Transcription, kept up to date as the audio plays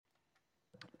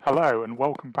Hello and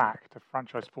welcome back to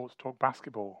Franchise Sports Talk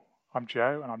Basketball. I'm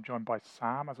Joe and I'm joined by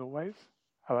Sam as always.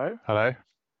 Hello. Hello.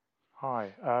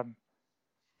 Hi.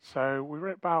 So we're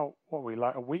about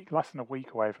like a week, less than a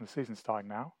week away from the season starting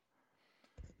now.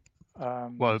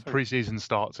 Well, So pre-season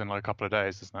starts in like a couple of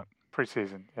days, doesn't it?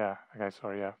 pre-season, yeah. Okay,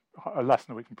 sorry, yeah. Less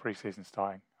than a week from pre-season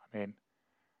starting.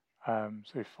 So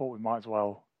we thought we might as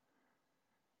well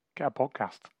get a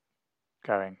podcast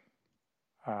going,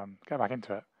 get back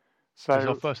into it. It's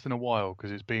our So first in a while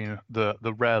because it's been the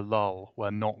rare lull where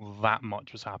not that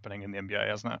much was happening in the NBA,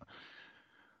 hasn't it?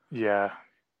 yeah,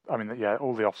 yeah,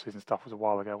 all the off-season stuff was a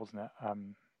while ago, wasn't it?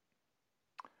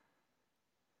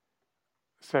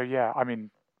 So yeah,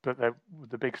 but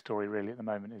the big story really at the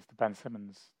moment is the Ben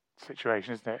Simmons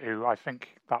situation, isn't it? Who I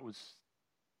think that was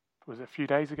it a few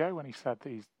days ago when he said that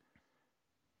he's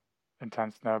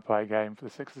intends to never play a game for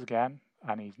the Sixers again,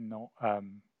 and he's not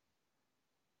gone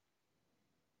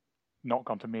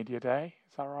to media day.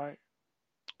 Is that right?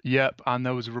 Yep, and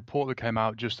there was a report that came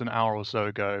out just an hour or so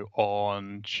ago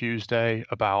on Tuesday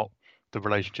about the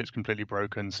relationship's completely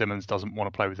broken. Simmons doesn't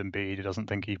want to play with Embiid. He doesn't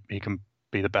think he can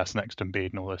be the best next to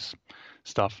Embiid and all this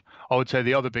stuff. I would say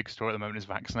the other big story at the moment is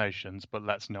vaccinations, but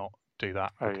let's not do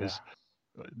that Oh yeah, because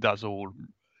that's all.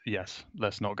 Yes,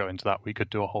 let's not go into that. We could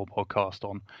do a whole podcast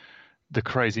on the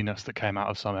craziness that came out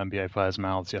of some NBA players'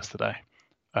 mouths yesterday.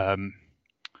 Um,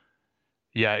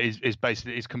 yeah, is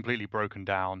basically is completely broken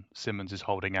down. Simmons is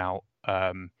holding out.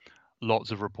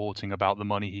 Lots of reporting about the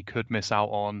money he could miss out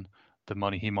on, the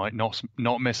money he might not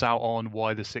miss out on,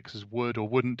 why the Sixers would or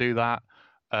wouldn't do that.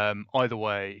 Either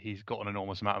way, he's got an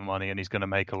enormous amount of money and he's going to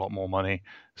make a lot more money.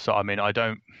 So I mean, I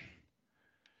don't.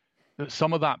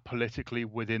 Some of that politically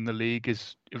within the league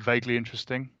is vaguely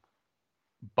interesting,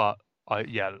 but I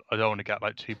don't want to get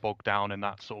like too bogged down in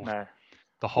that sort of no.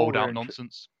 the What we're holdout inter-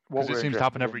 nonsense what because it we're seems to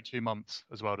happen interested every in 2 months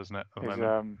as well, doesn't it? At the is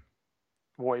moment.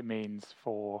 what it means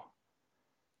for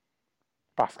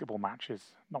basketball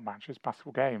matches, not matches,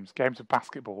 basketball games of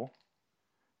basketball,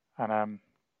 and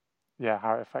yeah,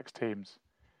 how it affects teams.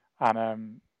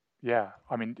 And yeah,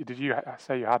 did you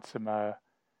say you had some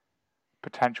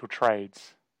potential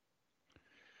trades?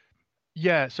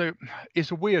 Yeah, so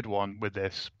it's a weird one with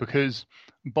this because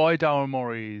by Daryl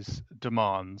Morey's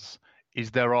demands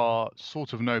is there are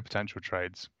sort of no potential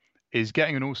trades. Is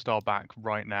getting an all-star back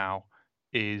right now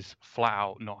is flat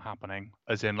out not happening,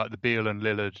 as in like the Beal and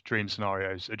Lillard dream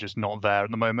scenarios are just not there at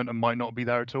the moment and might not be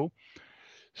there at all.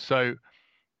 So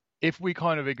if we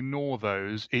kind of ignore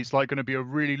those, it's like going to be a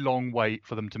really long wait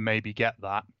for them to maybe get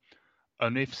that.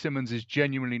 And if Simmons is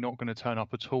genuinely not going to turn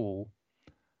up at all,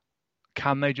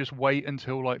 can they just wait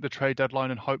until like the trade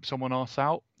deadline and hope someone asks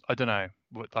out? I don't know.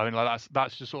 I mean, like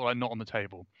that's just sort of like not on the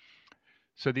table.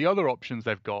 So the other options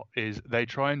they've got is they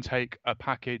try and take a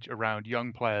package around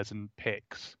young players and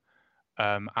picks,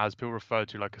 as people refer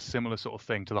to like a similar sort of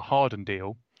thing to the Harden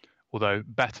deal, although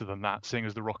better than that, seeing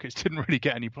as the Rockets didn't really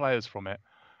get any players from it.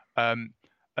 Um,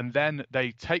 and then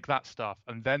they take that stuff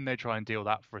and then they try and deal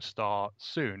that for a star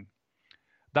soon.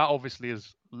 That obviously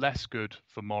is less good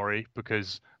for Morey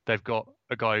because they've got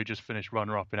a guy who just finished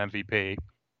runner-up in MVP,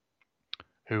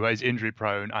 who is injury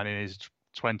prone and in his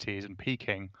 20s and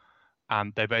peaking,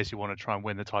 and they basically want to try and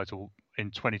win the title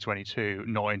in 2022,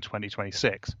 not in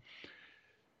 2026.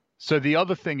 So the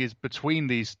other thing is between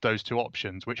those two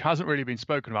options, which hasn't really been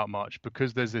spoken about much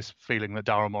because there's this feeling that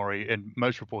Daryl Morey, in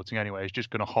most reporting anyway, is just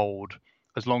going to hold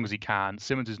as long as he can.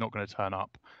 Simmons is not going to turn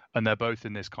up, and they're both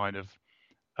in this kind of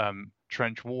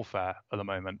trench warfare at the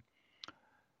moment.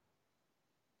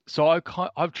 So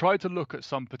I've tried to look at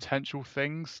some potential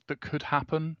things that could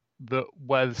happen that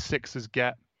where the Sixers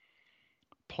get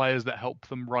players that help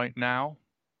them right now,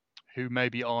 who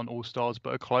maybe aren't all stars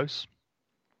but are close.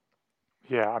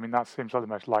 Yeah, that seems like the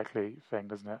most likely thing,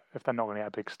 doesn't it? If they're not going to get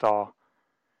a big star,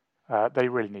 they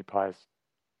really need players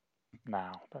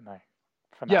now, don't they?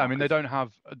 For Yeah, I now, mean because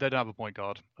they don't have a point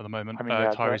guard at the moment.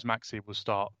 yeah, Tyrese Maxey will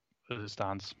start as it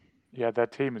stands. their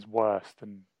team is worse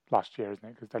than last year, isn't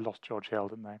it? Because they lost George Hill,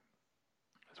 didn't they?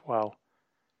 As well,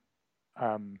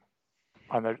 um,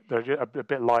 and they're a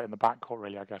bit light in the backcourt,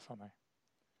 really, I guess, aren't they?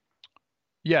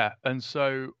 Yeah, and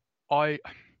so I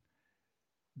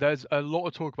there's a lot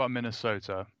of talk about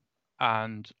Minnesota,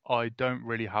 and I don't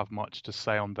really have much to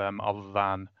say on them other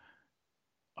than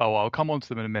I'll come on to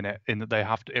them in a minute. In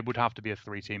that it would have to be a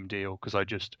three-team deal because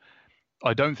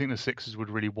I don't think the Sixers would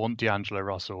really want D'Angelo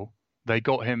Russell. They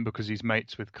got him because he's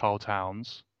mates with Carl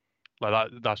Towns. Like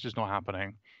that's just not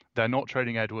happening. They're not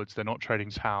trading Edwards. They're not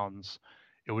trading Towns.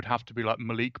 It would have to be like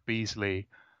Malik Beasley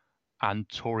and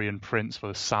Torian Prince for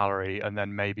the salary, and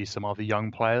then maybe some other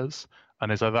young players.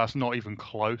 And it's like that's not even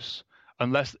close.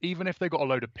 unless even if they got a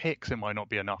load of picks, it might not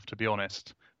be enough, to be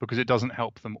honest, because it doesn't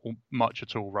help them much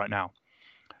at all right now.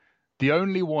 The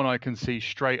only one I can see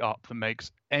straight up that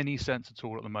makes any sense at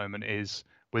all at the moment is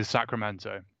with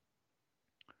Sacramento.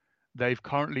 They've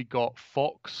currently got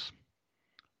Fox,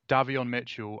 Davion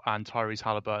Mitchell, and Tyrese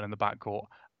Halliburton in the backcourt,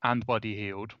 and Buddy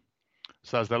Hield.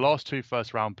 So that's their last 2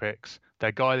 first-round picks.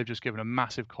 Their guy they've just given a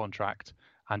massive contract,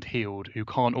 and Hield, who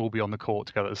can't all be on the court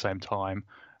together at the same time.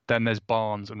 Then there's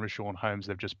Barnes and Rashawn Holmes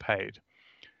they've just paid.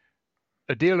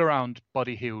 A deal around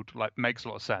Buddy Hield makes a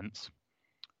lot of sense.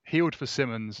 Hield for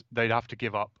Simmons, they'd have to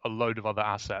give up a load of other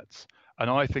assets. And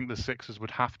I think the Sixers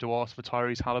would have to ask for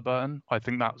Tyrese Halliburton. I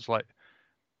think that's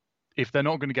if they're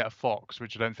not going to get a Fox,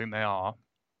 which I don't think they are,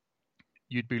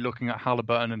 you'd be looking at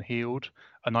Halliburton and Hield.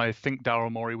 And I think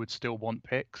Daryl Morey would still want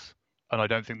picks. And I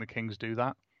don't think the Kings do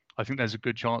that. I think there's a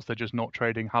good chance they're just not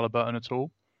trading Halliburton at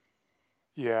all.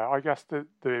 Yeah, I guess the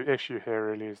issue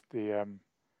here really is the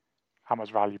how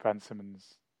much value Ben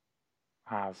Simmons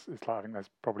has. It's I think there's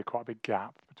probably quite a big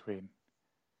gap between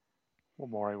what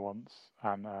Morey wants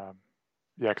and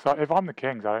because if I'm the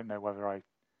Kings, I don't know whether I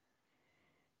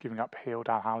giving up Hield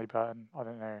and Halliburton. I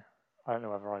don't know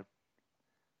whether I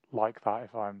like that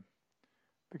if I'm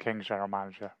the Kings general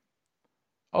manager.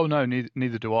 Oh no,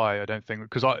 neither do I. I don't think,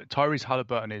 because Tyrese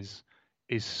Halliburton is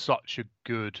such a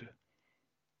good,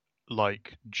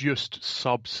 just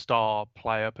sub-star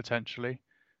player potentially,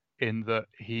 in that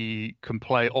he can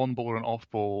play on ball and off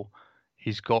ball.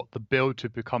 He's got the build to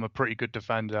become a pretty good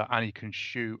defender, and he can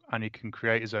shoot, and he can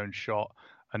create his own shot.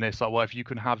 And it's if you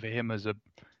can have him as a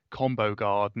combo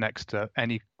guard next to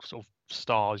any sort of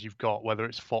stars you've got, whether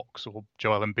it's Fox or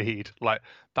Joel Embiid,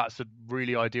 that's a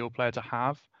really ideal player to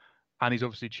have. And he's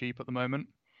obviously cheap at the moment.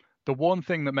 The one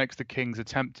thing that makes the Kings a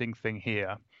tempting thing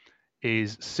here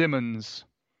is Simmons.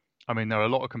 I mean, there are a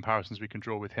lot of comparisons we can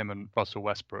draw with him and Russell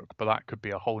Westbrook, but that could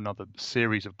be a whole nother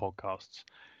series of podcasts.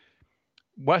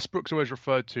 Westbrook's always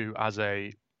referred to as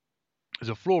a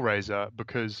floor raiser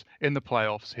because in the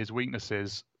playoffs, his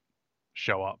weaknesses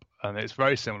show up. And it's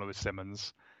very similar with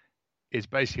Simmons. Is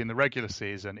basically in the regular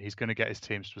season, he's going to get his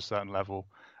teams to a certain level.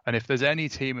 And if there's any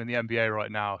team in the NBA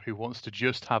right now who wants to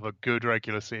just have a good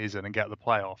regular season and get the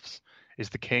playoffs, is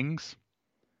the Kings.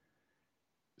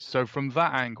 So from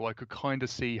that angle, I could kind of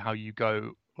see how you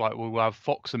go, we'll have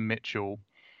Fox and Mitchell,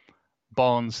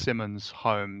 Barnes, Simmons,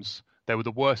 Holmes. They were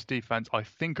the worst defense, I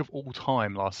think, of all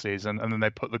time last season. And then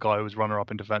they put the guy who was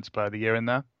runner-up in Defensive Player of the Year in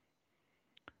there.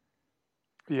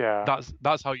 Yeah.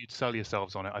 That's how you'd sell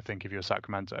yourselves on it, I think, if you're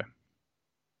Sacramento.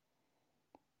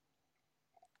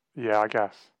 Yeah, I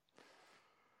guess.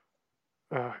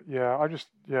 I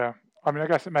mean, I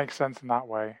guess it makes sense in that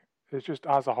way. It's just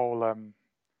as a whole,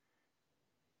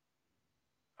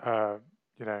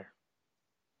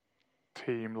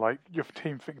 team, your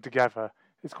team thing together,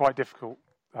 it's quite difficult.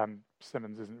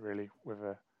 Simmons isn't really with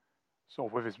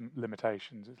his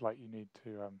limitations. It's you need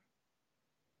to,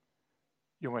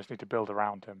 you almost need to build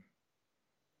around him.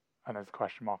 And there's a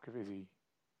question mark of is he,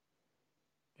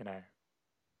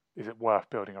 is it worth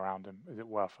building around him? Is it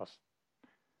worth us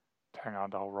tearing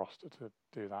around the whole roster to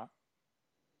do that?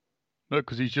 No,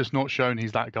 because he's just not shown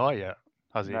he's that guy yet,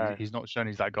 has he? No. He's not shown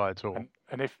he's that guy at all.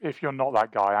 And if you're not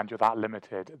that guy and you're that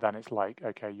limited, then it's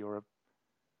okay, you're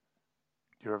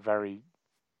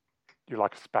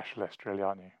like a specialist, really,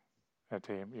 aren't you? In a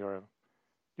team, you're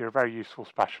a very useful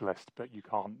specialist, but you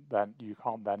can't then be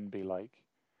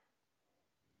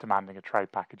demanding a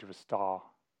trade package of a star.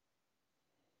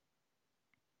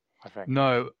 I think.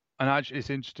 No, and actually,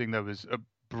 it's interesting. There was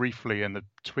briefly in the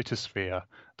Twitter sphere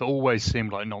that always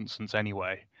seemed like nonsense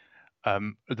anyway.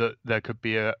 That there could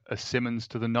be a Simmons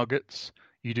to the Nuggets.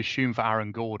 You'd assume for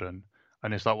Aaron Gordon,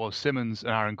 and it's Simmons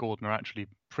and Aaron Gordon are actually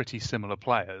pretty similar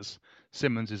players.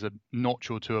 Simmons is a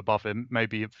notch or two above him,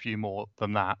 maybe a few more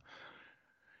than that.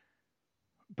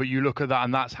 But you look at that,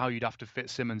 and that's how you'd have to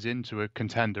fit Simmons into a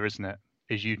contender, isn't it?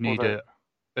 Is you'd need a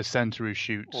centre who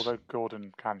shoots. Although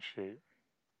Gordon can shoot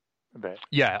a bit.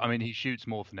 Yeah, I mean, he shoots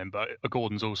more than him, but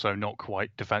Gordon's also not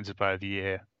quite Defensive Player of the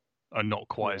Year and not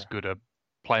quite as good a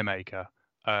playmaker.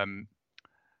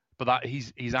 But that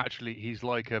he's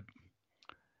like a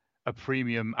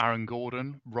premium Aaron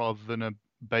Gordon rather than a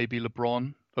baby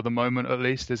LeBron at the moment, at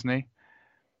least, isn't he?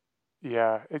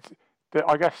 Yeah,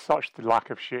 I guess such the lack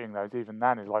of shooting though. Even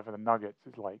then, is for the Nuggets.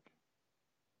 It's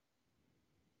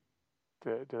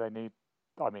do they need?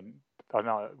 I mean, I don't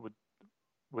know.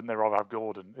 Wouldn't they rather have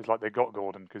Gordon? It's they got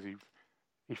Gordon because he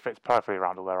fits perfectly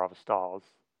around all their other stars.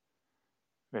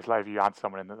 And it's if you add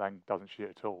someone in that then doesn't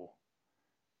shoot at all.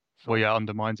 So,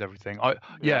 undermines everything.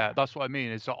 That's what I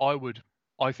mean.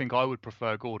 I think I would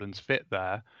prefer Gordon's fit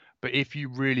there, But if you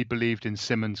really believed in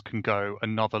Simmons can go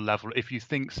another level, if you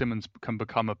think Simmons can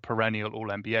become a perennial All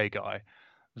NBA guy,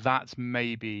 that's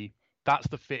the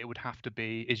fit it would have to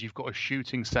be. Is you've got a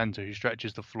shooting center who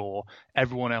stretches the floor,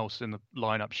 everyone else in the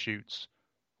lineup shoots.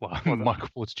 Well, Well, Michael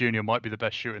Porter Jr. might be the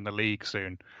best shooter in the league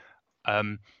soon.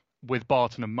 Um, with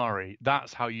Barton and Murray,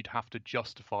 that's how you'd have to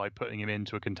justify putting him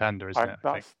into a contender, isn't it?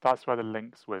 I think. that's where the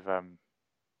links with the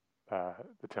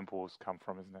Timberwolves come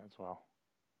from, isn't it, as well?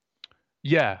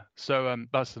 Yeah, so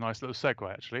that's a nice little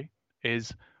segue actually.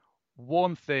 Is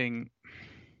one thing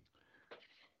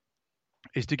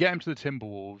is to get him to the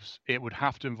Timberwolves, it would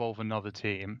have to involve another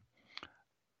team.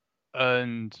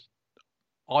 And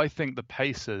I think the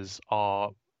Pacers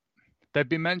they've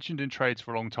been mentioned in trades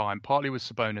for a long time, partly with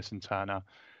Sabonis and Turner,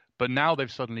 but now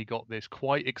they've suddenly got this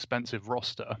quite expensive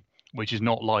roster, which is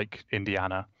not like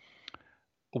Indiana,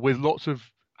 with lots of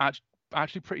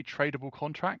actually pretty tradable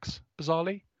contracts,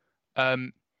 bizarrely.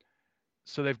 Um,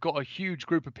 so they've got a huge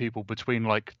group of people between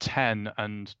like 10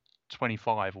 and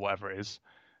 25 or whatever it is.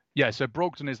 Yeah, so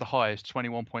Brogdon is the highest,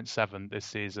 21.7 this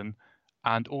season,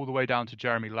 and all the way down to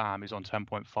Jeremy Lamb is on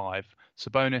 10.5.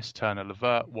 Sabonis, Turner,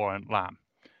 LeVert, Warren, Lamb.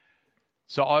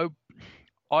 So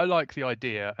I like the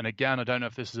idea, and again, I don't know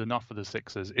if this is enough for the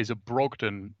Sixers, is a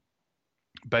Brogdon-based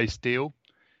deal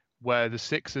where the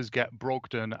Sixers get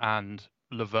Brogdon and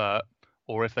LeVert,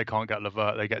 or if they can't get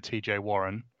LeVert, they get TJ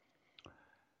Warren.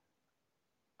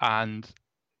 And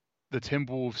the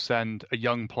Timberwolves send a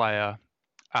young player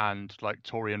and like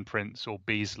Taurean Prince or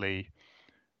Beasley,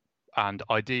 and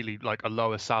ideally like a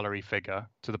lower salary figure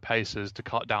to the Pacers to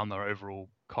cut down their overall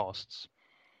costs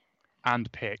and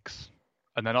picks,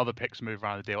 and then other picks move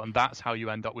around the deal, and that's how you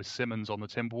end up with Simmons on the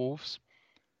Timberwolves.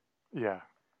 Yeah.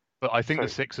 But I think So the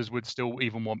Sixers would still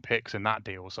even want picks in that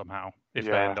deal somehow if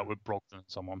they yeah, end up with Brogdon and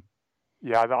someone.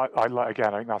 yeah. I like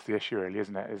again. I think that's the issue, really,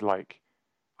 isn't it? Is like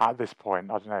at this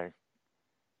point, I don't know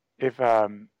if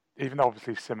even though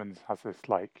obviously Simmons has this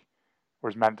like, or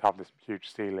is meant to have this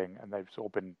huge ceiling, and they've sort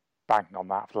of been banking on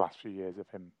that for the last few years of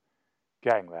him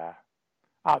getting there.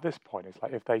 At this point, it's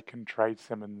like if they can trade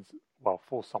Simmons, well,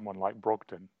 for someone like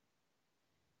Brogdon,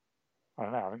 I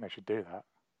don't know. I think they should do that.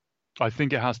 I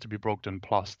think it has to be Brogdon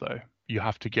plus though. You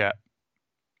have to get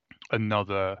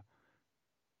another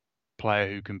player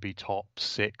who can be top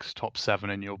 6, top 7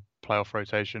 in your playoff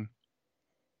rotation.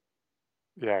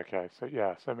 Yeah. Okay. So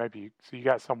yeah. So maybe you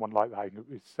get someone like that.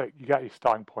 So you get your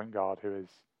starting point guard who is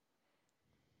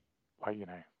like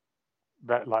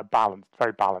like balanced,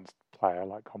 very balanced player,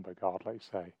 like combo guard, like you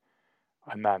say,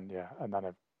 and then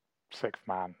a sixth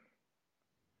man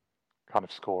kind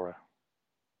of scorer.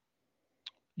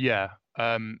 Yeah,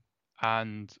 and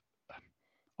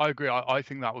I agree. I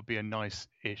think that would be a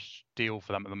nice-ish deal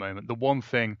for them at the moment. The one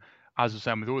thing, as I was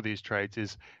saying with all these trades,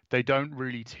 is they don't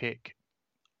really tick.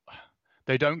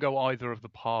 They don't go either of the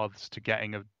paths to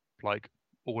getting a like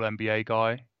all NBA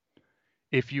guy.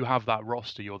 If you have that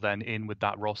roster, you're then in with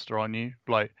that roster, aren't you?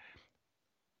 Like,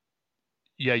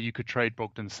 yeah, you could trade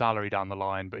Brogdon's salary down the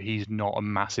line, but he's not a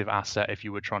massive asset if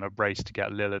you were trying to race to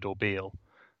get Lillard or Beal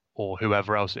or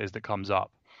whoever else it is that comes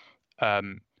up.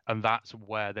 And that's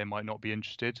where they might not be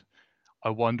interested. I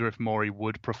wonder if Maury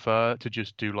would prefer to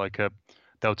just do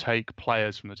they'll take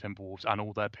players from the Timberwolves and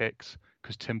all their picks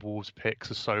because Timberwolves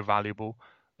picks are so valuable.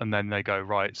 And then they go,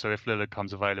 right, so if Lillard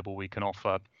comes available, we can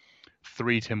offer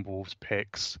 3 Timberwolves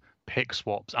picks, pick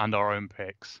swaps, and our own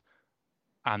picks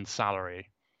and salary.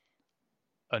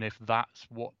 And if that's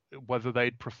whether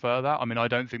they'd prefer that, I mean, I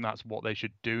don't think that's what they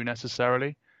should do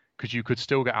necessarily because you could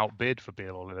still get outbid for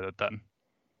Beal or Lillard then.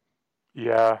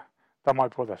 Yeah, that might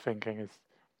be what they're thinking is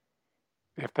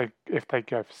if they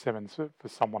go for Simmons for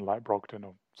someone like Brogdon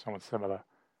or someone similar,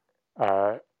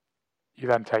 uh, you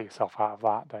then take yourself out of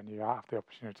that. Then you have the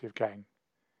opportunity of getting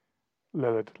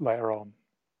Lillard later on.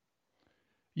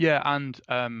 Yeah, and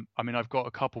I mean, I've got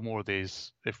a couple more of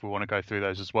these if we want to go through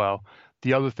those as well.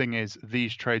 The other thing is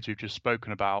these trades we've just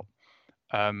spoken about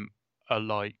are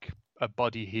like a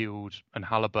Buddy Hield and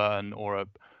Halliburton or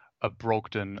a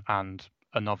Brogdon and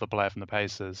another player from the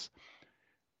Pacers.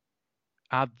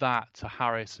 Add that to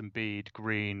Harris, Embiid,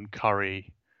 Green,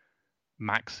 Curry,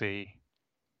 Maxey.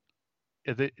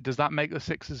 Does that make the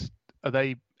Sixers? Are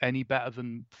they any better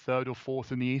than 3rd or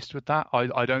 4th in the East with that?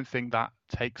 I don't think that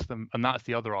takes them, and that's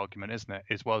the other argument, isn't it?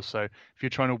 As well, so if you're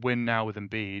trying to win now with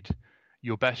Embiid,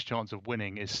 your best chance of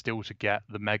winning is still to get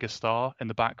the megastar in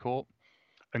the backcourt,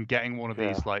 and getting one of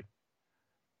Yeah. these like,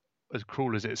 as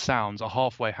cruel as it sounds, a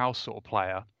halfway house sort of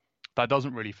player. That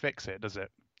doesn't really fix it, does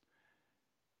it?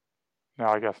 No,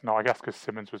 I guess not. I guess because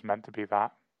Simmons was meant to be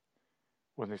that,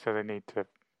 wasn't he? So they need to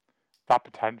that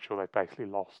potential they've basically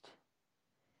lost.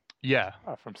 Yeah.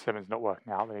 from Simmons not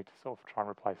working out. They need to sort of try and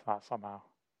replace that somehow.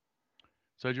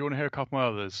 So do you want to hear a couple more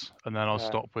others, and then I'll Yeah,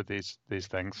 stop with these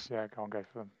things? yeah, go on, go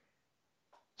for them.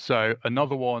 So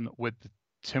another one with the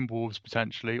Timberwolves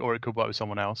potentially, or it could work with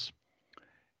someone else,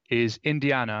 is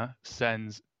Indiana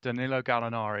sends Danilo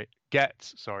Gallinari,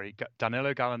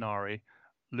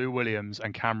 Lou Williams,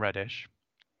 and Cam Reddish.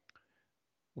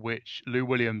 Which Lou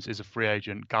Williams is a free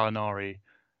agent. Gallinari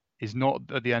is not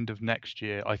at the end of next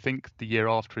year. I think the year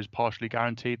after is partially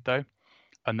guaranteed though.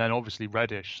 And then obviously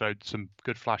Reddish showed some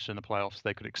good flash in the playoffs.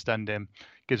 They could extend him.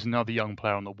 Gives another young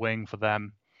player on the wing for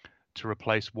them to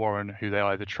replace Warren, who they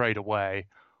either trade away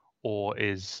or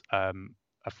is a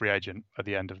free agent at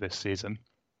the end of this season.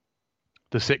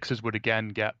 The Sixers would again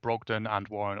get Brogdon and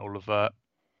Warren or LeVert.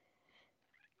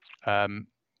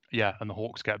 Yeah, and the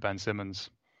Hawks get Ben Simmons,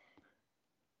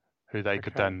 who they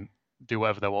could Okay. then do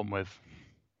whatever they want with.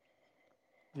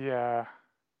 Yeah.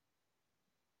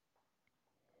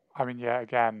 I mean, yeah.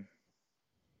 Again,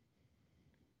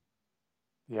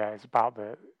 yeah. It's about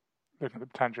looking at the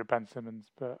potential of Ben Simmons,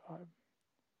 but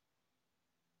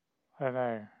I don't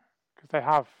know because they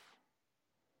have.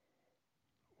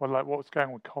 Well, like what's going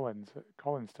on with Collins?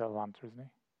 Collins still Atlanta, isn't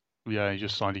he? Yeah, he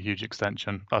just signed a huge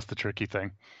extension. That's the tricky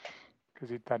thing. Because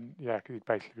he'd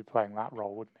basically be playing that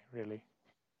role, wouldn't he? Really?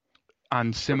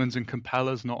 And Simmons and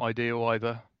Capella's not ideal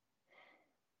either.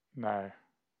 No.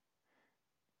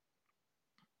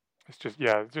 It's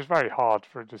just very hard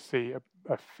for to see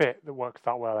a fit that works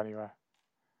that well anywhere.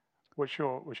 What's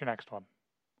your next one?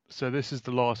 So this is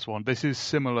the last one. This is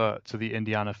similar to the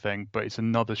Indiana thing, but it's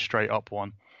another straight up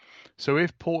one. So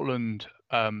if Portland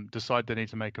decide they need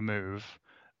to make a move,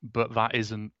 but that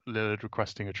isn't Lillard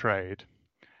requesting a trade,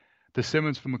 the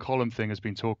Simmons for McCollum thing has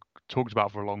been talked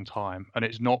about for a long time, and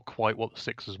it's not quite what the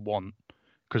Sixers want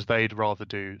because they'd rather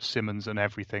do Simmons and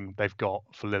everything they've got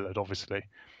for Lillard, obviously.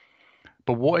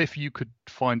 But what if you could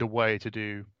find a way to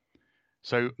do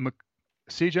so?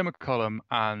 CJ McCollum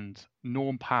and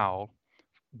Norm Powell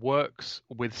works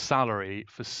with salary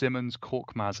for Simmons,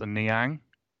 Korkmaz, and Niang.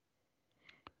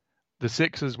 The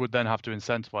Sixers would then have to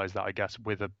incentivize that, I guess,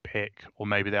 with a pick, or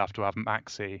maybe they have to have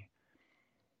Maxey.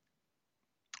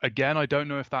 Again, I don't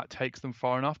know if that takes them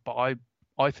far enough, but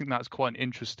I think that's quite an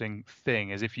interesting thing.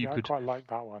 Is if you Yeah, I could quite like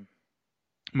that one.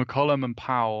 McCollum and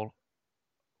Powell,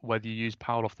 whether you use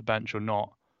Powell off the bench or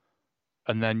not,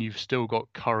 and then you've still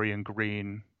got Curry and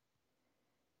Green.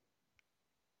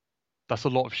 That's a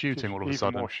lot of Gives shooting you all of a even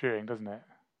sudden. more shooting, doesn't it?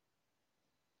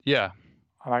 Yeah,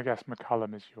 And I guess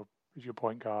McCullum is your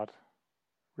point guard,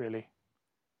 really.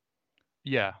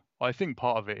 yeah. I think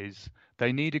part of it is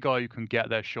they need a guy who can get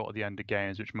their shot at the end of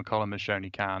games, which McCollum has shown he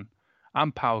can,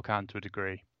 and Powell can to a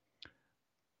degree.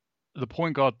 The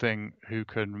point guard thing, who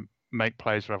can make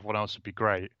plays for everyone else, would be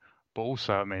great. But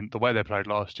also, I mean, the way they played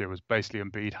last year was basically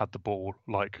Embiid had the ball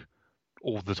like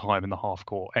all the time in the half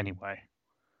court anyway.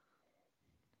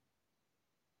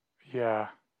 Yeah,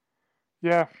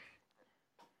 yeah.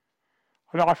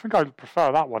 I think I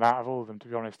prefer that one out of all of them, to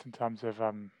be honest, in terms of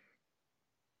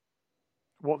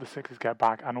what the Sixers get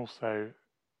back, and also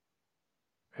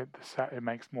it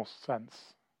makes more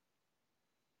sense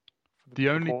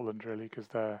for Portland really, because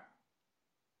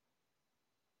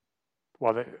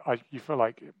you feel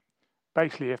like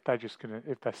basically if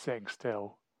they're sitting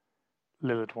still,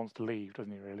 Lillard wants to leave,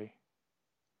 doesn't he? Really?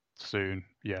 Soon,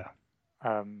 yeah.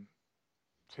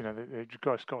 So they've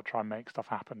just got to try and make stuff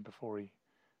happen before he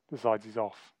decides he's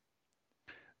off.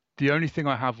 The only thing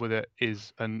I have with it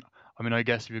is, and I mean, I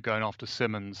guess if you're going after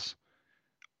Simmons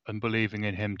and believing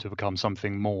in him to become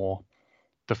something more,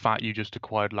 the fact you just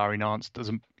acquired Larry Nance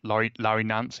doesn't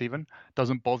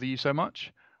bother you so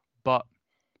much. But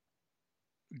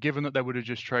given that they would have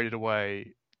just traded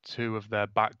away two of their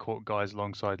backcourt guys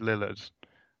alongside Lillard,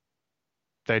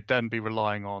 they'd then be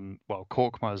relying on, well,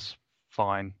 Korkmaz,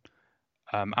 fine,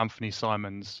 Anthony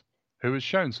Simons, who has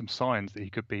shown some signs that he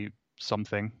could be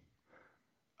something.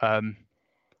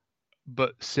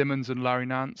 But Simmons and Larry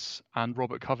Nance and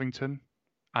Robert Covington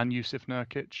and Yusuf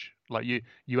Nurkic, like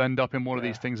you end up in one of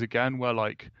these things again where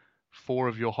like four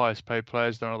of your highest paid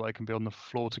players don't know they can be on the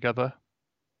floor together.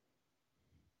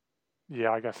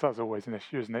 Yeah, I guess that's always an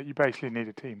issue, isn't it? You basically need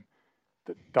a team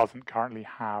that doesn't currently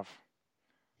have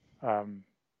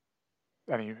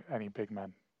any big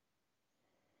men.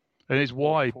 And it's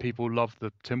why people love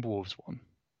the Timberwolves one.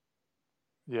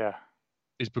 Yeah.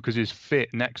 Is because his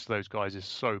fit next to those guys is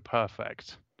so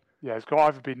perfect. Yeah, it's got to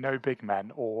either be no big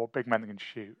men or big men that can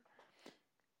shoot.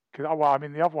 Because I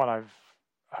mean, the other one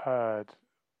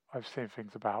I've seen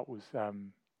things about was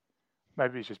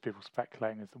maybe it's just people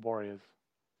speculating as the Warriors.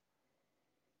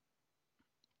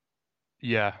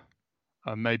 Yeah,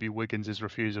 maybe Wiggins'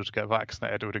 refusal to get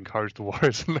vaccinated would encourage the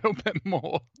Warriors a little bit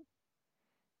more.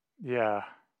 Yeah.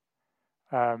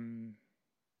 Because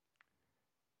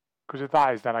if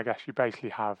that is, then I guess you basically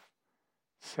have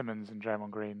Simmons and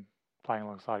Draymond Green playing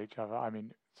alongside each other. I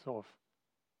mean, sort of,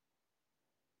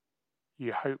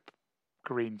 you hope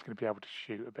Green's going to be able to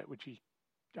shoot a bit, which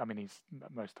I mean,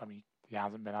 most of the time he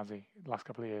hasn't been, has he, the last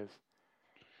couple of years.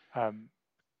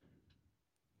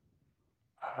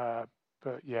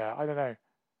 But yeah, I don't know.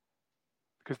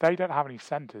 Because they don't have any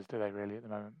centres, do they, really, at the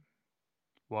moment?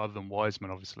 Well, other than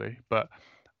Wiseman, obviously. But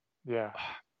yeah,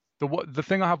 the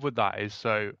thing I have with that is,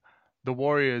 so the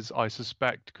Warriors, I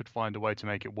suspect, could find a way to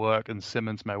make it work, and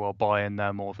Simmons may well buy in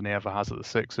there more than he ever has at the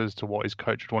Sixers to what his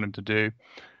coach would want him to do.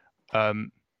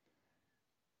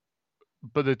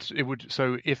 But it would.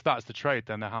 So if that's the trade,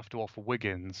 then they have to offer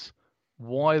Wiggins.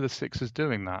 Why are the Sixers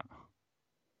doing that?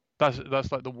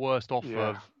 That's like the worst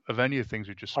offer of any of the things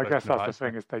we've just spoken about. I guess that's the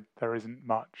thing, is there isn't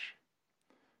much.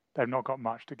 They've not got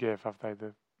much to give, have they,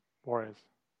 the Warriors?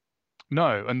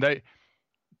 No, and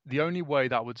the only way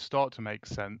that would start to make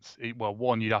sense, well,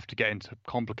 one, you'd have to get into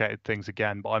complicated things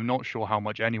again, but I'm not sure how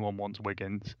much anyone wants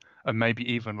Wiggins, and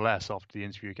maybe even less after the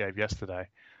interview he gave yesterday.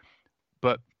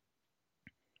 But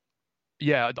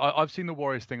yeah, I've seen the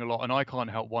Warriors thing a lot, and I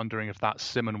can't help wondering if that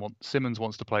Simmons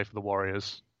wants to play for the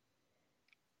Warriors,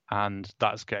 and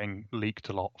that's getting leaked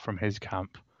a lot from his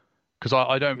camp. Because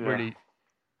I don't really...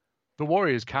 The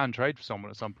Warriors can trade for someone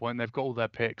at some point. They've got all their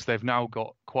picks. They've now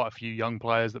got quite a few young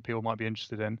players that people might be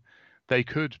interested in. They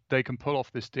can pull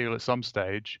off this deal at some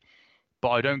stage, but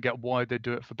I don't get why they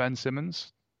do it for Ben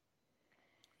Simmons.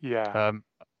 Yeah.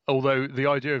 Although the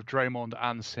idea of Draymond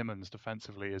and Simmons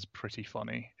defensively is pretty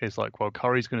funny. It's like, well,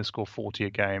 Curry's going to score 40 a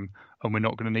game, and we're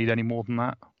not going to need any more than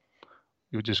that.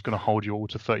 You're just going to hold you all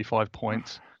to 35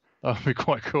 points. That would be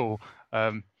quite cool.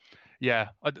 Yeah,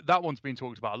 that one's been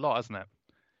talked about a lot, hasn't it?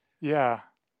 Yeah.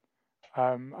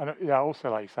 And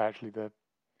also, like you say, actually,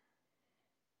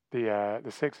 the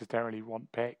Sixers don't really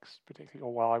want picks, particularly.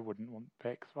 Or, well, I wouldn't want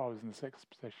picks if I was in the Sixers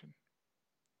position.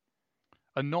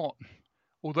 And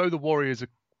although the Warriors are,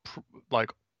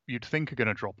 like, you'd think are going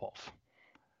to drop off,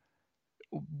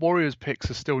 Warriors picks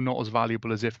are still not as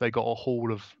valuable as if they got a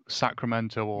haul of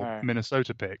Sacramento or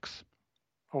Minnesota picks.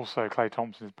 Also, Klay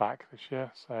Thompson's back this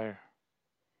year, so...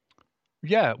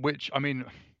 Yeah, which, I mean...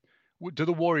 Do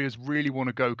the Warriors really want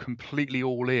to go completely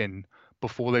all in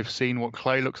before they've seen what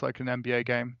Klay looks like in an NBA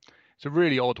game? It's a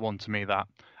really odd one to me, that.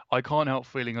 I can't help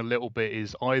feeling a little bit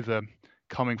is either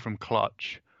coming from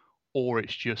clutch or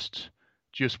it's just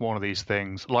one of these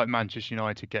things. Like Manchester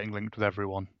United getting linked with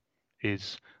everyone.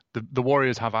 Is the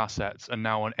Warriors have assets, and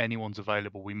now when anyone's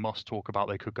available, we must talk about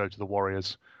they could go to the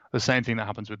Warriors. The same thing that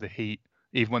happens with the Heat.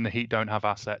 Even when the Heat don't have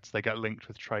assets, they get linked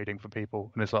with trading for people.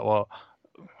 And it's like, well...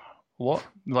 What?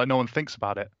 Like, no one thinks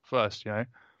about it first, you know?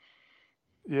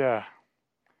 Yeah.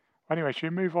 Anyway, should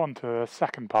we move on to the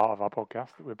second part of our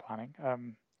podcast that we're planning?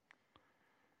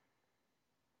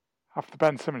 After the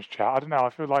Ben Simmons chat, I don't know,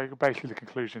 I feel like basically the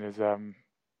conclusion is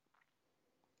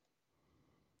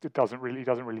it doesn't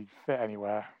really fit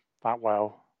anywhere that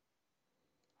well.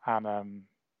 And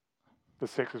the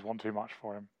Sixers want too much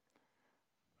for him.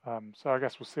 So I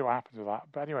guess we'll see what happens with that.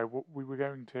 But anyway, we were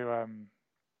going to...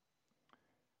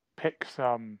 pick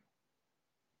some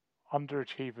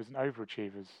underachievers and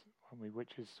overachievers,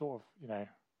 which is sort of,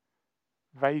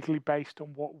 vaguely based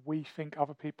on what we think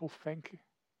other people think.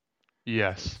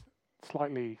 Yes.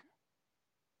 Slightly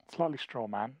straw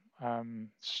man.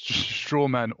 Straw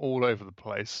man all over the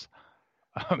place.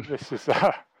 This is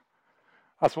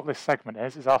that's what this segment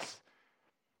is us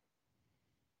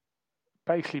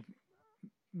basically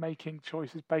making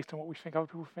choices based on what we think other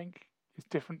people think is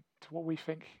different to what we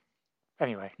think.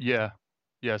 Anyway. Yeah,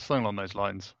 something along those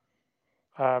lines.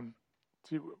 What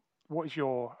is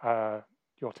your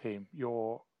team?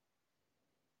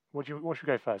 What should we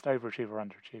go first? Overachiever or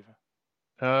underachiever?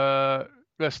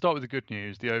 Let's start with the good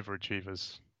news, the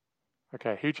overachievers.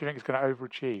 Okay, who do you think is going to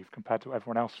overachieve compared to what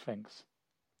everyone else thinks?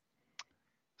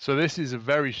 So this is a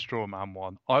very straw man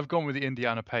one. I've gone with the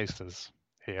Indiana Pacers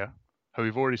here, who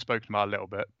we've already spoken about a little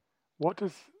bit. What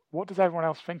does everyone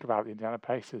else think about the Indiana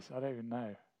Pacers? I don't even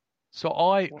know.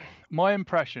 So my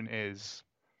impression is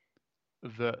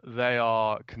that they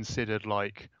are considered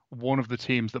like one of the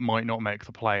teams that might not make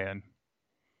the play-in.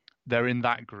 They're in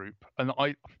that group, and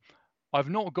I've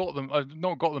not got them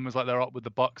as like they're up with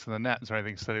the Bucks and the Nets or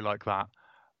anything silly like that.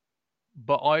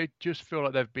 But I just feel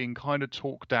like they've been kind of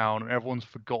talked down, and everyone's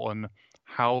forgotten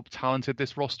how talented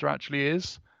this roster actually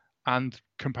is, and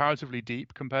comparatively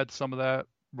deep compared to some of their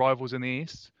rivals in the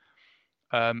East.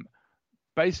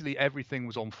 basically everything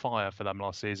was on fire for them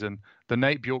last season. The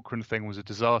Nate Bjorkgren thing was a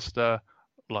disaster.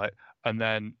 Like, and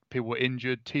then people were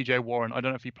injured. TJ Warren, I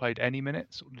don't know if he played any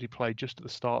minutes or did he play just at the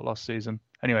start last season.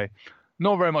 Anyway,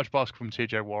 not very much basketball from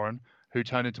TJ Warren, who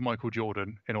turned into Michael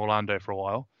Jordan in Orlando for a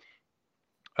while.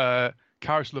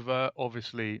 Karis LeVert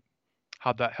obviously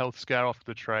had that health scare after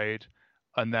the trade,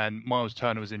 and then Miles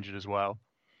Turner was injured as well.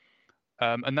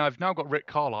 And now I've now got Rick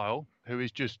Carlisle, who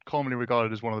is just commonly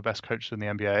regarded as one of the best coaches in the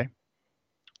NBA,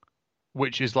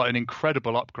 which is like an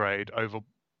incredible upgrade over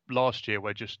last year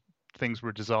where just things were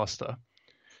a disaster.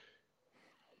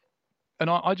 And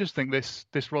I just think this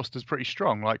roster's pretty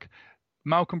strong. Like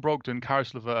Malcolm Brogdon,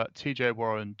 Karis LeVert, TJ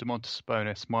Warren, Domantas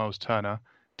Sabonis, Miles Turner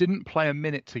didn't play a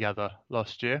minute together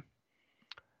last year.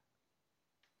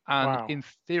 And Wow. in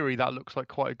theory, that looks like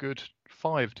quite a good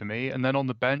five to me. And then on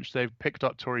the bench, they've picked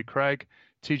up Torrey Craig.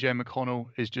 TJ McConnell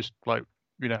is just like,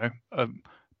 a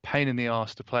pain in the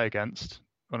arse to play against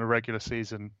on a regular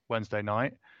season Wednesday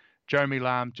night. Jeremy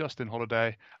Lamb, Justin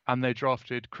Holiday, and they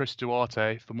drafted Chris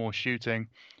Duarte for more shooting,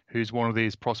 who's one of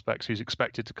these prospects who's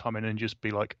expected to come in and just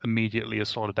be like immediately a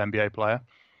solid NBA player.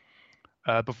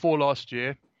 Before last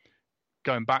year,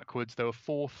 going backwards, they were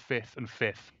 4th, 5th, and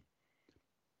 5th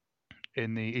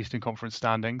in the Eastern Conference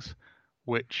standings,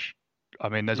 which, I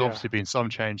mean, there's obviously been some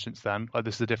change since then. Like,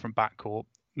 this is a different backcourt,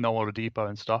 no Oladipo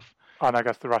and stuff. And I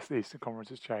guess the rest of the Eastern Conference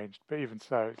has changed. But even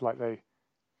so, it's like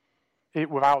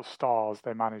without stars,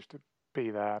 they managed to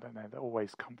be there, don't they? They're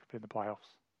always comfortably in the playoffs.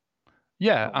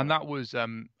 Yeah, and that was a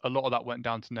lot of that went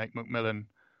down to Nate McMillan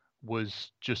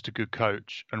was just a good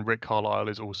coach, and Rick Carlisle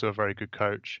is also a very good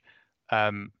coach.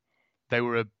 They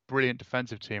were a brilliant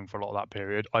defensive team for a lot of that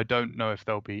period. I don't know if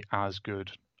they'll be as good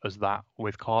as that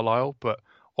with Carlisle, but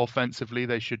offensively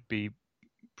they should be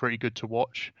pretty good to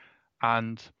watch.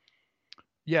 And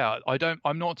yeah,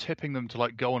 I'm not tipping them to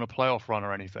like go on a playoff run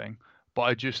or anything, but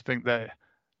I just think they're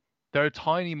a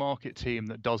tiny market team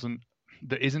that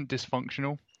isn't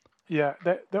dysfunctional. Yeah,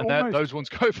 they're and almost those ones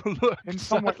go for looks. in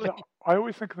some way. I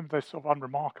always think of them as sort of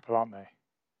unremarkable, aren't they?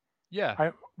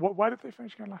 Yeah. Where did they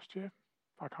finish again last year?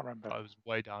 I can't remember. I was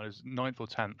way down. It was 9th or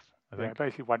 10th, I think. Yeah, it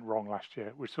basically went wrong last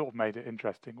year, which sort of made it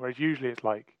interesting. Whereas usually it's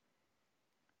like,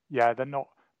 yeah, they're going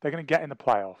to get in the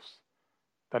playoffs.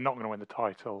 They're not going to win the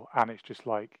title. And it's just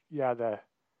like, yeah,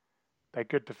 they're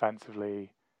good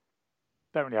defensively.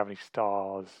 Don't really have any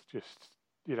stars. Just,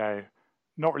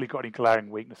 not really got any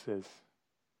glaring weaknesses.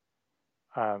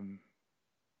 But,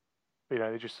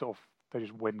 they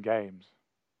just win games.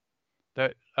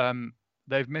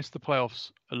 They've missed the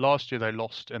playoffs. Last year they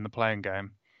lost in the playing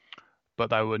game, but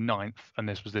they were 9th, and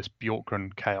this was this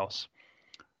Bjorkgren chaos.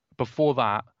 Before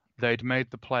that, they'd made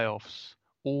the playoffs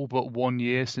all but 1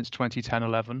 year since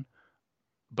 2010-11,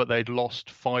 but they'd lost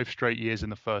 5 straight years in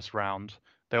the first round.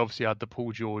 They obviously had the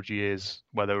Paul George years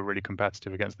where they were really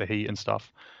competitive against the Heat and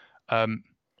stuff. But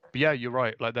yeah, you're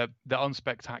right. Like they're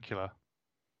unspectacular.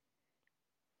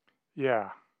 Yeah.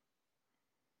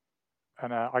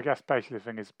 And I guess basically the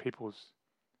thing is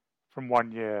from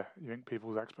 1 year, you think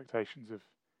people's expectations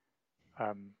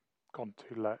have gone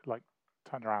too low, like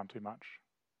turned around too much?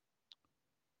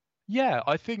 Yeah,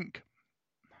 I think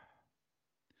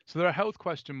so. There are health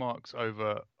question marks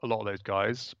over a lot of those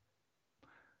guys.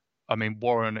 I mean,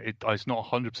 Warren, it's not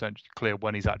 100% clear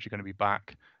when he's actually going to be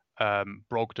back.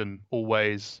 Brogdon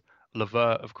always.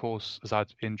 LeVert, of course, has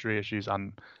had injury issues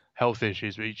and health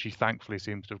issues, which he thankfully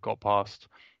seems to have got past.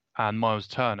 And Miles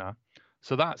Turner.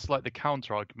 So that's like the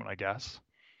counter argument, I guess.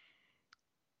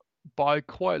 But I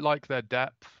quite like their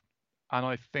depth. And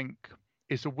I think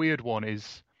it's a weird one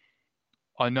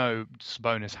I know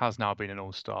Sabonis has now been an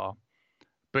all-star,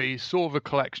 but he's sort of a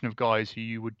collection of guys who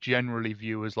you would generally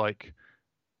view as like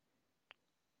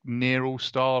near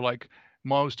all-star. Like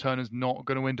Miles Turner's not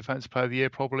going to win Defensive Player of the Year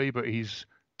probably, but he's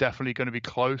definitely going to be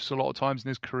close a lot of times in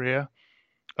his career.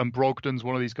 And Brogdon's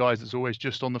one of these guys that's always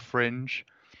just on the fringe.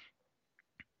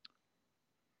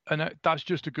 And that's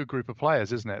just a good group of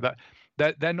players, isn't it?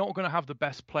 They're not going to have the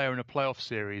best player in a playoff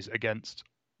series against,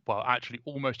 well, actually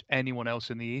almost anyone else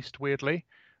in the East, weirdly.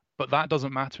 But that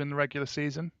doesn't matter in the regular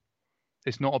season.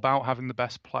 It's not about having the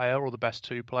best player or the best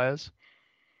 2 players.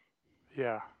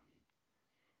 Yeah.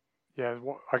 Yeah,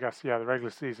 I guess, the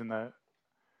regular season, they're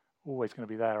always going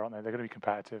to be there, aren't they? They're going to be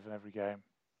competitive in every game.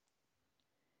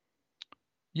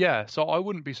 Yeah, so I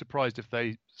wouldn't be surprised if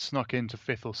they snuck into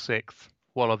 5th or 6th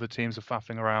while other teams are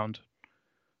faffing around.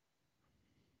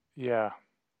 Yeah.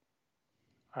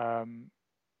 So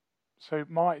do you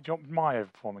want my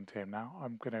overperforming team now?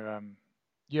 I'm going to...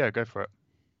 Yeah, go for it.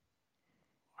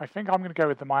 I think I'm going to go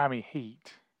with the Miami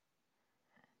Heat.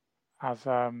 As,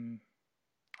 I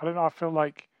don't know, I feel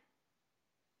like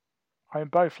I mean,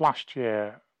 both last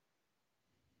year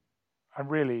and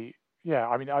really, yeah.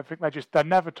 I mean, I think they're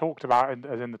never talked about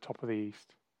as in the top of the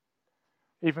East,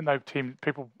 even though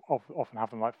people often have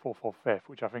them like fourth or fifth,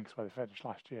 which I think is where they finished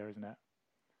last year, isn't it?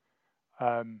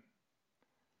 Um,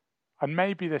 and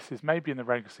maybe maybe in the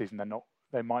regular season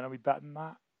they might not be better than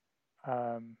that.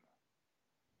 I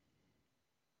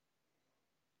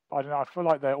don't know. I feel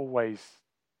like they're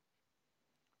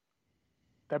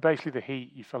basically the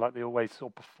Heat. You feel like they always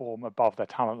sort of perform above their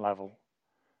talent level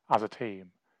as a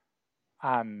team.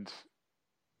 And,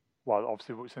 well,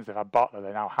 obviously, since they've had Butler,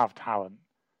 they now have talent.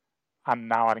 And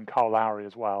now adding Kyle Lowry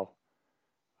as well,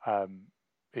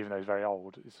 even though he's very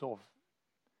old, it's sort of,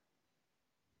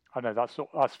 I know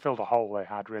that's filled a hole they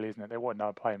had, really, isn't it? They wanted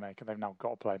no playmaker. They've now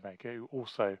got a playmaker who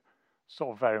also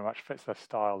sort of very much fits their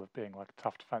style of being like a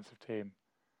tough defensive team.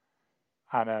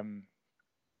 And,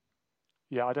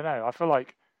 yeah, I don't know. I feel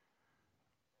like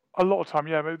a lot of time,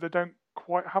 yeah, maybe they don't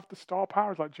quite have the star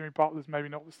powers. Like Jimmy Butler's maybe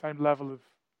not the same level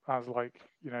as like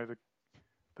the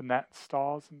Nets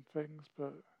stars and things,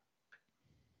 but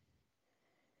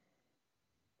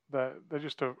they're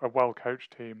just a well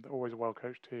coached team. They're always a well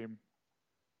coached team.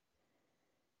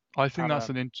 I think And that's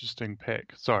an interesting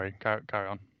pick. Sorry, carry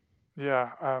on.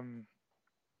 yeah,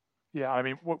 yeah. I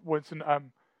mean, Winston,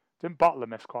 didn't Butler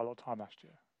miss quite a lot of time last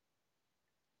year?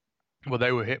 Well,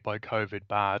 they were hit by COVID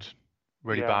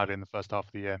really Yeah. bad in the first half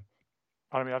of the year.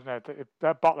 I mean, I don't know. If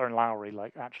they're Butler and Lowry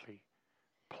like actually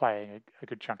playing a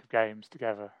good chunk of games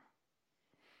together.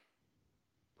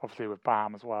 Obviously with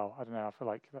Bam as well. I don't know. I feel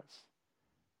like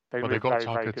they'd Well, be they've a got very,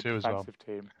 very Tucker good too as well. defensive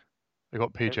team. They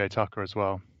got PJ Tucker as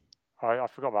well. I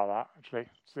forgot about that actually.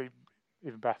 So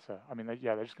even better. I mean, they're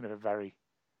just going to be a very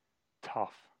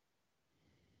tough,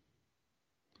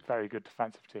 very good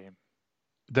defensive team.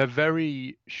 They're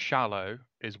very shallow,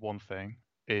 is one thing.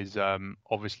 Is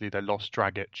obviously they lost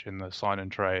Dragic in the sign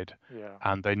and trade, Yeah.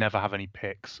 and they never have any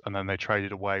picks, and then they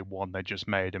traded away one they just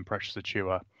made in Precious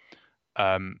Achua.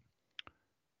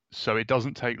 So it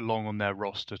doesn't take long on their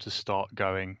roster to start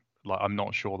going, like, I'm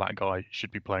not sure that guy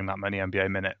should be playing that many NBA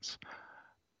minutes.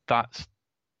 That's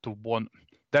the one.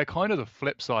 They're kind of the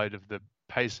flip side of the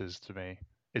Pacers to me,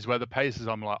 is where the Pacers,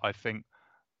 I'm like, I think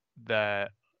they're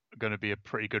going to be a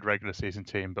pretty good regular season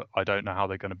team, but I don't know how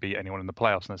they're going to beat anyone in the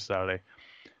playoffs necessarily.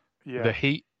 The Yeah.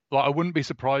 Heat, like, I wouldn't be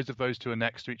surprised if those two are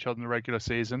next to each other in the regular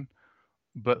season,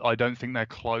 but I don't think they're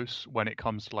close when it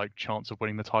comes to like chance of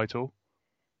winning the title.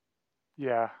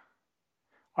 Yeah.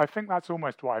 I think that's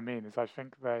almost what I mean. Is I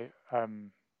think the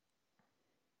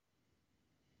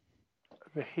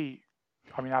Heat.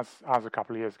 I mean, as a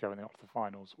couple of years ago when they got to the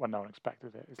finals, when no one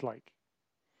expected it, it's like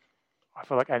I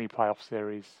feel like any playoff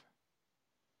series,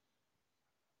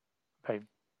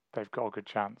 they've got a good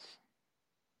chance.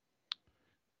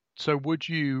 So would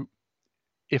you,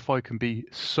 if I can be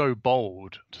so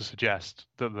bold to suggest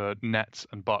that the Nets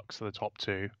and Bucks are the top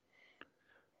two,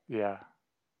 Yeah.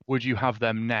 would you have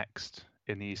them next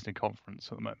in the Eastern Conference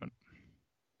at the moment?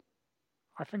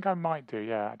 I think I might do.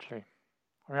 Yeah, actually.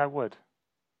 I mean, I would.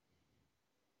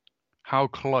 How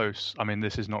close? I mean,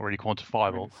 this is not really I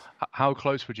quantifiable. mean, How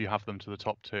close would you have them to the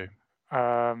top two?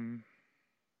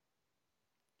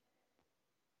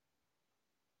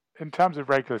 In terms of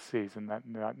regular season,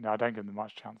 no, I don't give them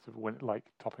much chance of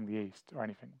topping the East or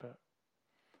anything. But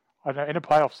I don't know in a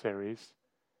playoff series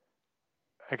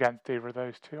against either of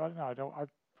those two. I don't know.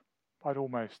 I'd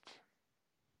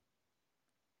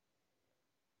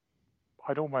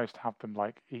almost have them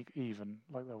like even,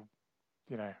 like they'll,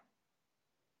 you know.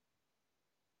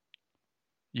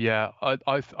 Yeah,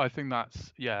 I think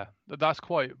that's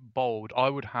quite bold.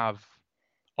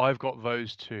 I've got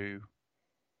those two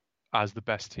as the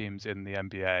best teams in the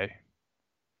NBA,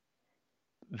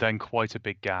 then quite a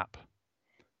big gap,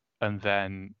 and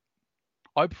then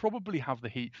I probably have the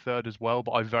Heat third as well,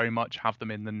 but I very much have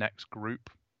them in the next group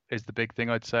is the big thing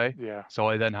I'd say. Yeah. So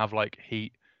I then have like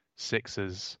Heat,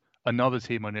 Sixers, another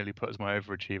team I nearly put as my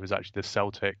overachievers actually the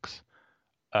Celtics,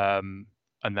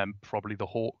 and then probably the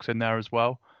Hawks in there as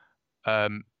well.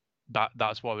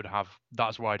 That's what I would have.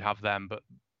 That's where I'd have them, but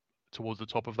towards the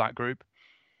top of that group.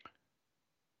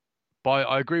 But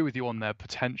I agree with you on their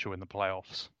potential in the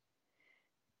playoffs.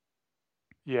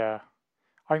 Yeah.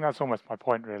 I think that's almost my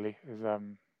point. Really, is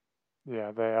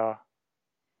yeah, they are.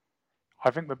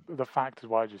 I think the fact is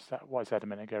what I said a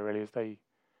minute ago. Really, is they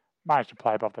managed to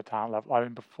play above their talent level. I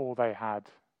mean, before they had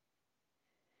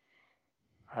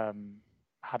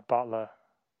Butler,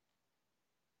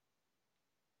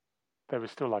 they were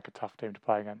still like a tough team to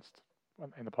play against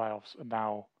in the playoffs, and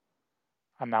now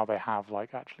they have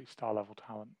like actually star level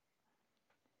talent.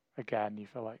 Again, you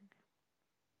feel like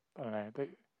I don't know.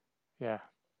 Yeah,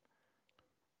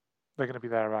 They're going to be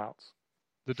thereabouts.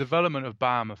 The development of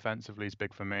Bam offensively is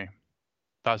big for me.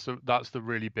 That's the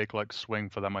really big like swing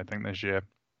for them, I think, this year.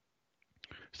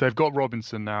 So they've got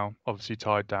Robinson now, obviously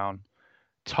tied down.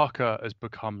 Tucker has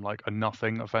become like a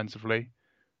nothing offensively.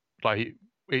 Like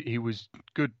he was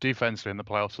good defensively in the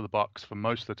playoffs for the Bucks for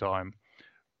most of the time,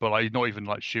 but like he's not even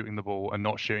like shooting the ball and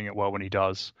not shooting it well when he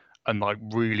does, and like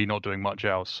really not doing much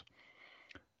else.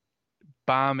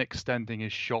 Bam extending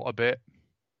his shot a bit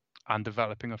and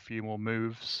developing a few more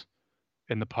moves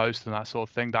in the post and that sort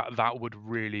of thing, that would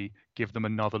really give them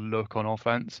another look on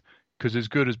offense. Because as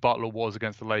good as Butler was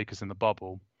against the Lakers in the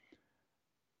bubble,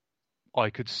 I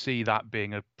could see that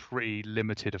being a pretty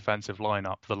limited offensive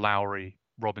lineup. The Lowry,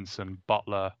 Robinson,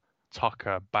 Butler,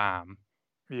 Tucker, Bam,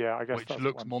 Yeah, I guess which that's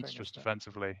looks one thing, monstrous isn't it?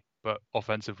 defensively, but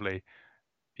offensively,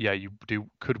 yeah, you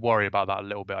could worry about that a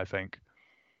little bit, I think.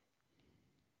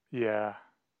 Yeah.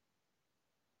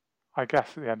 I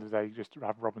guess at the end of the day, you just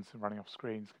have Robinson running off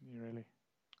screens, can you really?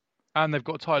 And they've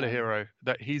got Tyler Um, Hero.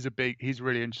 That he's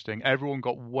really interesting. Everyone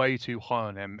got way too high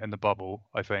on him in the bubble,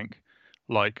 I think.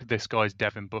 Like this guy's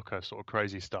Devin Booker sort of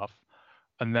crazy stuff.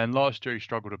 And then last year he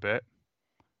struggled a bit,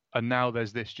 and now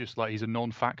there's this just like he's a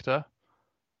non-factor,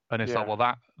 and it's like, yeah.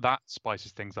 well, that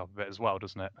spices things up a bit as well,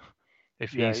 doesn't it?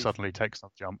 If he Yeah, suddenly takes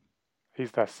that jump.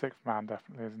 he's their sixth man,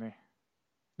 definitely, isn't he?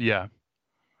 Yeah,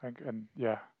 I think, and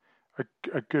yeah,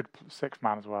 a good sixth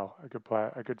man as well. A good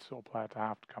player, a good sort of player to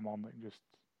have to come on that can just,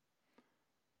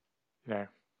 you know,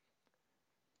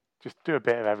 just do a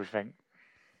bit of everything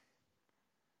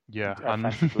yeah, and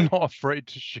offensively. not afraid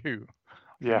to shoot.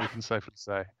 I think Yeah, we can safely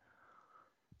say.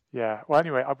 yeah. Well,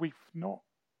 anyway, we've not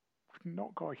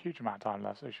got a huge amount of time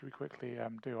left, so should we quickly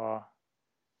do our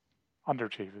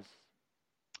underachievers?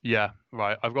 Yeah,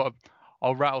 right.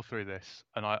 I'll rattle through this,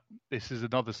 and this is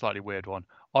another slightly weird one.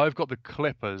 I've got the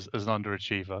Clippers as an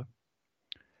underachiever,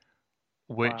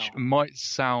 which Wow. might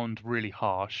sound really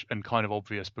harsh and kind of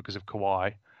obvious because of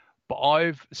Kawhi, but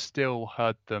I've still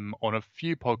heard them on a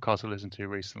few podcasts I listened to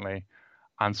recently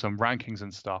and some rankings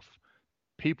and stuff.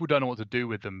 People don't know what to do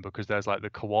with them because there's like the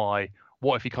Kawhi,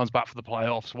 what if he comes back for the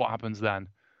playoffs? What happens then?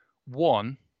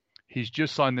 One, he's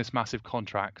just signed this massive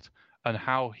contract, and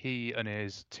how he and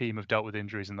his team have dealt with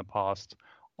injuries in the past,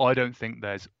 I don't think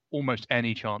there's almost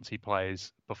any chance he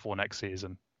plays before next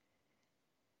season.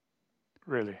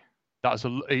 Really?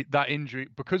 That injury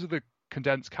because of the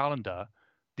condensed calendar,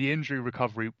 the injury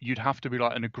recovery you'd have to be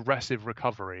like an aggressive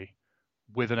recovery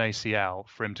with an ACL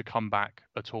for him to come back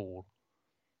at all.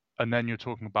 And then you're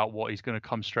talking about what he's going to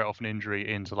come straight off an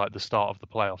injury into like the start of the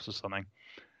playoffs or something.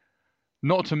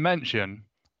 Not to mention,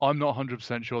 I'm not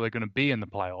 100% sure they're going to be in the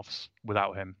playoffs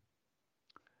without him.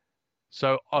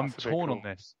 So I'm That's a big torn on call.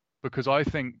 this because I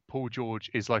think Paul George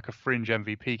is like a fringe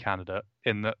MVP candidate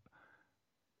in that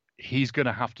he's going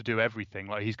to have to do everything.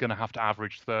 Like he's going to have to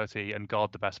average 30 and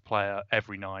guard the best player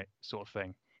every night, sort of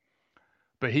thing.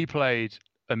 But he played,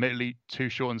 admittedly, two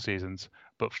shortened seasons,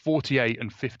 but 48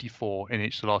 and 54 in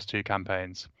each of the last two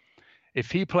campaigns.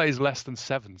 If he plays less than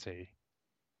 70,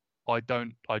 I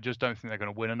just don't think they're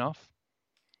going to win enough.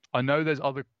 I know there's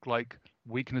other like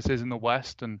weaknesses in the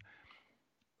West, and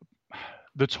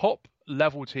the top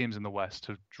level teams in the West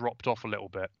have dropped off a little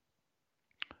bit,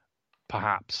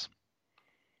 perhaps.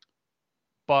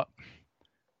 But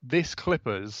this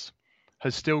Clippers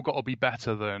has still got to be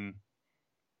better than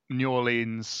New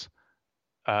Orleans,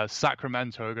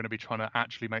 Sacramento are going to be trying to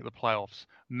actually make the playoffs.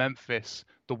 Memphis,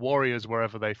 the Warriors,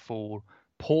 wherever they fall.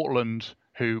 Portland,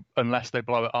 who, unless they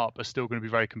blow it up, are still going to be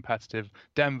very competitive.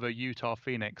 Denver, Utah,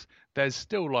 Phoenix. There's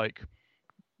still like,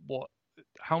 what?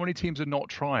 How many teams are not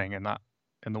trying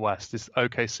in the West? It's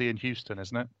OKC and Houston,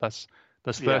 isn't it? That's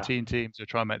Yeah. 13 teams who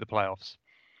try and make the playoffs.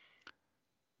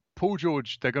 Paul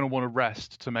George, they're going to want to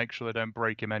rest to make sure they don't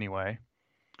break him anyway.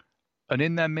 And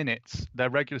in their minutes, their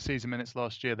regular season minutes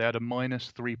last year, they had a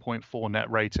minus 3.4 net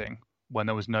rating when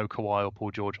there was no Kawhi or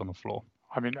Paul George on the floor.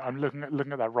 I mean, I'm looking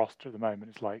at that roster at the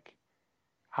moment. It's like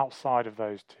outside of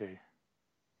those two,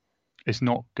 It's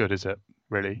not good, is it?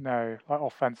 Really? no, like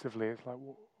offensively, it's like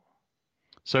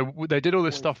So they did all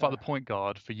this what is stuff about the there? point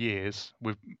guard for years,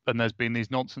 and there's been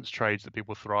these nonsense trades that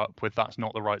people throw up with that's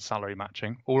not the right salary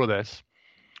matching. All of this.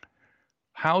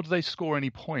 How do they score any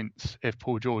points if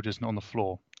Paul George isn't on the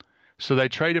floor? So they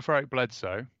traded for Eric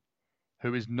Bledsoe,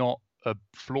 who is not a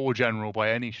floor general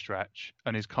by any stretch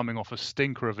and is coming off a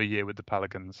stinker of a year with the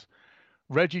Pelicans.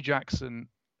 Reggie Jackson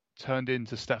turned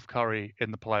into Steph Curry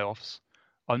in the playoffs.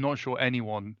 I'm not sure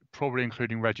anyone, probably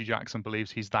including Reggie Jackson,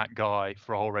 believes he's that guy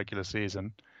for a whole regular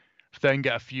season. If they can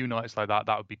get a few nights like that,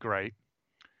 that would be great.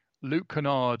 Luke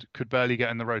Kennard could barely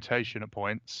get in the rotation at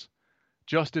points.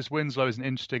 Justice Winslow is an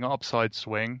interesting upside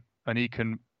swing, and he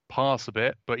can pass a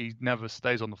bit, but he never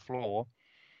stays on the floor.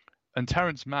 And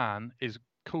Terrence Mann is a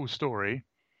cool story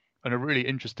and a really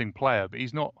interesting player, but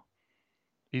he's not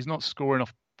scoring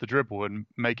off the dribble and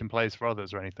making plays for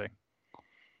others or anything.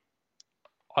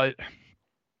 I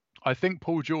think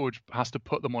Paul George has to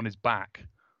put them on his back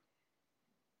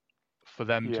for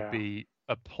them to be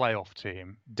a playoff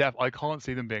team. I can't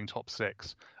see them being top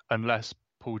 6 unless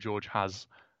Paul George has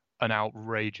an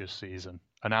outrageous season,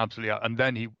 and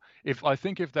then if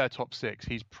they're top 6,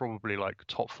 he's probably like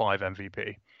top 5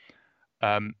 MVP.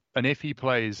 And if he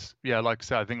plays, like I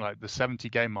said, I think like the 70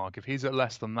 game mark, if he's at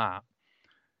less than that,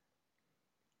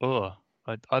 I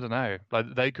don't know.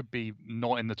 Like they could be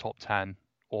not in the top 10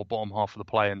 or bottom half of the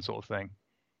play-in sort of thing.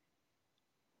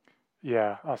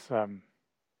 Yeah, that's a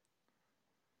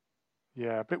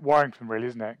bit worrying for them, really,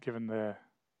 isn't it? Given the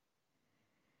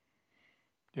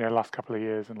last couple of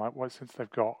years and since they've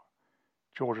got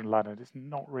George and Leonard, it's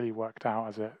not really worked out,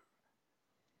 has it?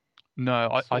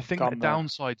 No, I think the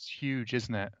downside's huge,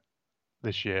 isn't it,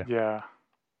 this year?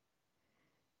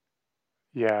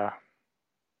 Yeah.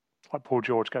 Like Paul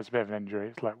George gets a bit of an injury.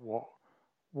 It's like, what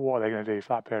are they going to do for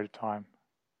that period of time?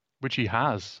 Which he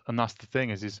has, and that's the thing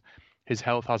is his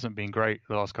health hasn't been great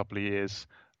the last couple of years,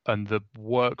 and the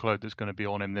workload that's going to be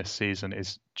on him this season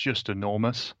is just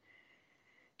enormous.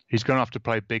 He's going to have to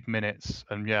play big minutes,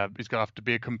 and he's going to have to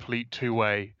be a complete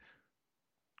two-way,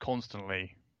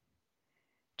 constantly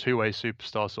two-way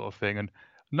superstar sort of thing, and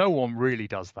no one really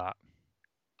does that.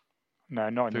 No,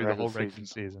 not in the whole regular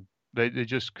season. They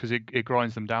just because it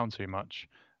grinds them down too much,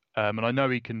 and I know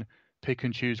he can pick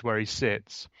and choose where he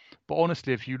sits, but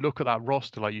honestly, if you look at that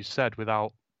roster, like you said,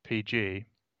 without PG,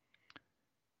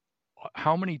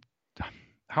 how many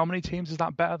teams is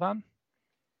that better than?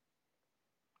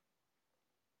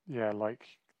 Yeah, like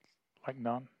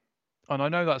none. And I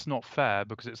know that's not fair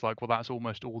because it's like, well, that's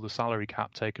almost all the salary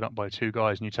cap taken up by 2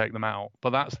 guys, and you take them out. But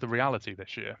that's the reality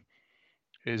this year.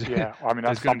 I mean,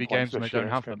 there's going to be games when they don't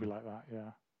have them. Be like that,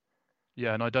 yeah.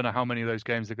 Yeah, and I don't know how many of those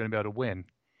games they're going to be able to win.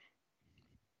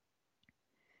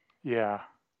 Yeah.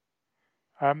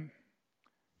 I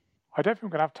don't think I'm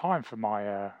going to have time for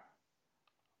my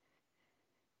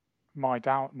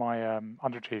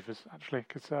underachievers, actually,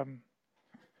 because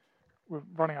we're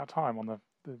running out of time on the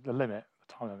limit,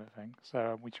 the time limit thing.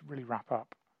 So we should really wrap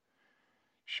up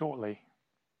shortly.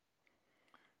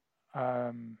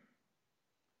 I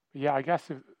guess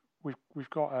we've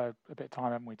got a bit of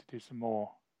time, haven't we, to do some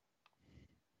more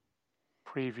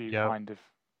preview kind of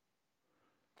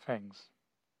things.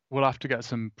 We'll have to get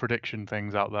some prediction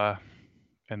things out there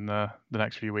in the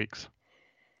next few weeks.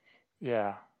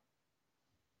 Yeah.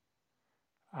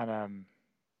 And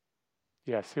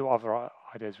see what other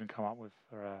ideas we can come up with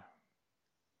for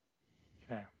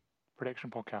prediction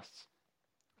podcasts.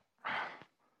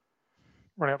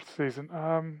 Running up to the season.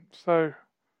 I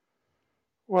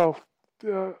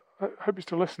hope you're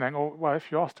still listening, or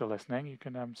if you are still listening, you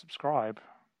can subscribe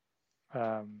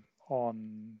on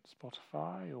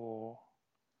Spotify or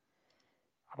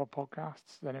Apple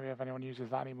Podcasts. If anyone uses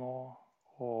that anymore,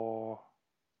 or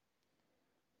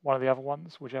one of the other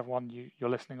ones, whichever one you're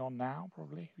listening on now,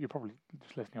 you're probably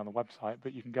just listening on the website,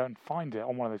 but you can go and find it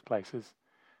on one of those places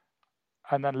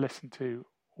and then listen to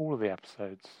all of the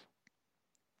episodes.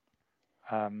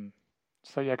 Go and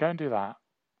do that,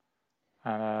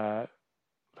 and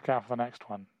look out for the next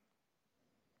one.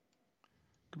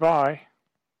 Goodbye.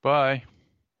 Bye.